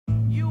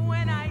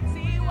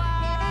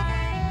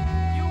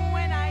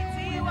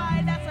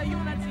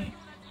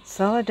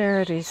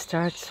Solidarity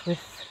starts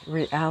with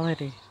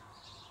reality.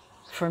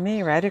 For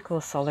me, radical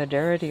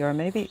solidarity, or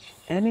maybe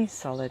any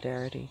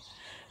solidarity,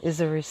 is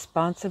a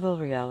responsible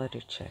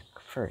reality check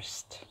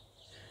first,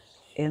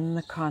 in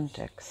the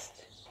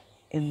context,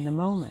 in the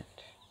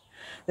moment.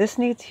 This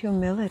needs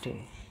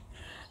humility,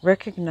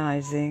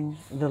 recognizing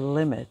the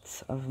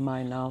limits of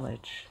my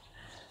knowledge,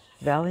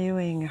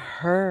 valuing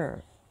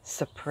her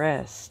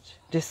suppressed,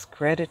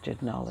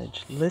 discredited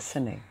knowledge,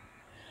 listening,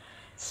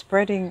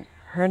 spreading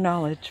her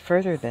knowledge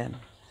further then,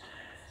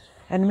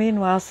 and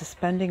meanwhile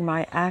suspending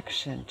my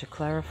action to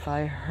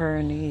clarify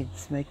her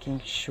needs, making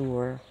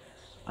sure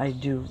I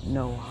do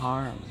no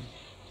harm.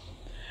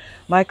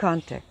 My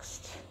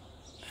context: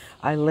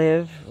 I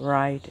live,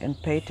 write,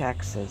 and pay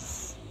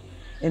taxes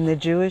in the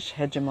Jewish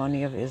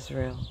hegemony of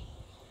Israel,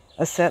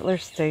 a settler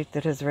state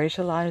that has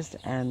racialized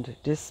and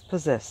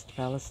dispossessed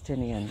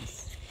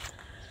Palestinians,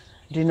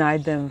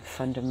 denied them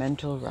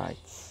fundamental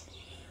rights.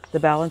 The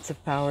balance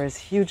of power is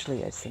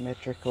hugely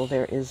asymmetrical.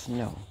 There is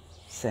no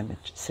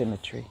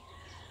symmetry.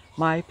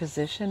 My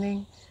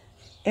positioning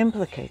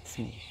implicates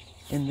me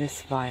in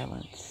this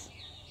violence.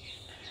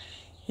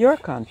 Your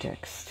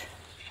context,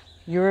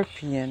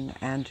 European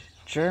and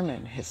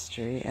German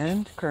history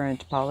and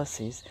current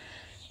policies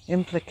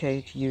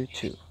implicate you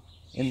too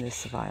in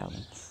this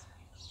violence.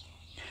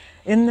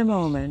 In the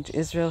moment,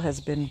 Israel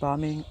has been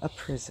bombing a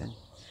prison,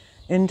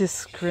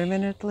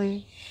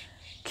 indiscriminately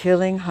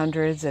killing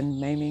hundreds and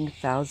maiming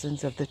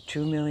thousands of the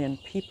 2 million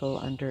people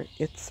under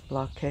its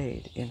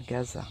blockade in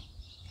Gaza.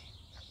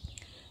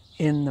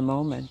 In the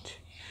moment,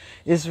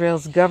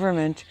 Israel's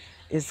government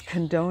is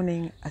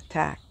condoning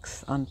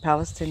attacks on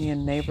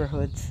Palestinian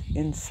neighborhoods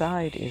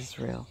inside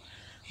Israel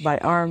by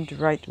armed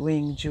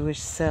right-wing Jewish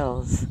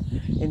cells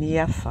in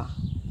Jaffa,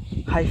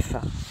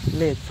 Haifa,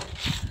 Lid.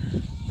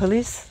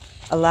 Police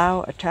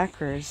allow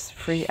attackers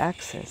free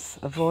access,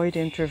 avoid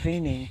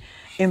intervening,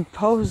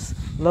 impose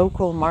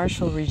local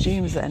martial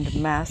regimes and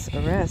mass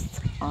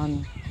arrests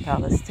on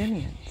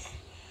Palestinians.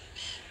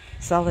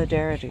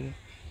 Solidarity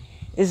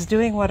is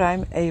doing what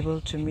I'm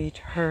able to meet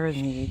her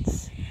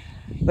needs,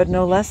 but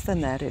no less than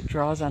that, it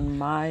draws on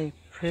my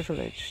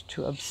privilege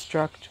to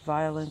obstruct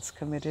violence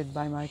committed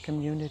by my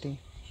community.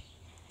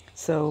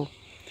 So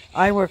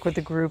I work with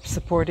a group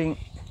supporting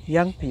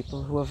young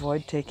people who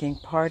avoid taking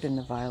part in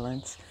the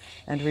violence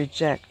and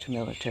reject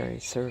military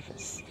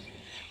service.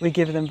 We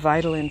give them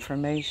vital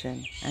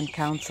information and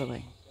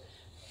counseling.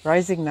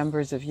 Rising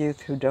numbers of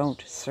youth who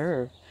don't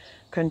serve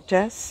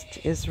contest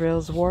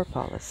Israel's war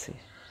policy.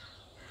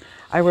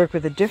 I work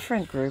with a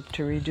different group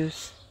to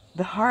reduce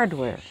the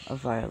hardware of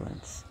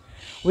violence.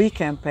 We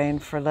campaign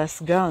for less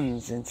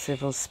guns in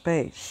civil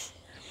space,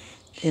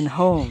 in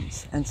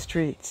homes and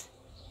streets.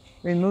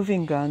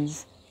 Removing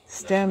guns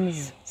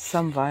stems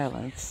some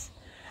violence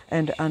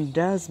and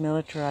undoes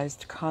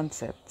militarized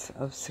concepts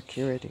of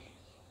security.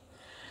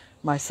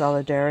 My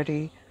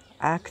solidarity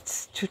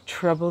acts to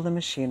trouble the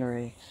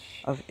machinery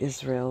of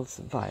Israel's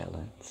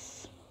violence.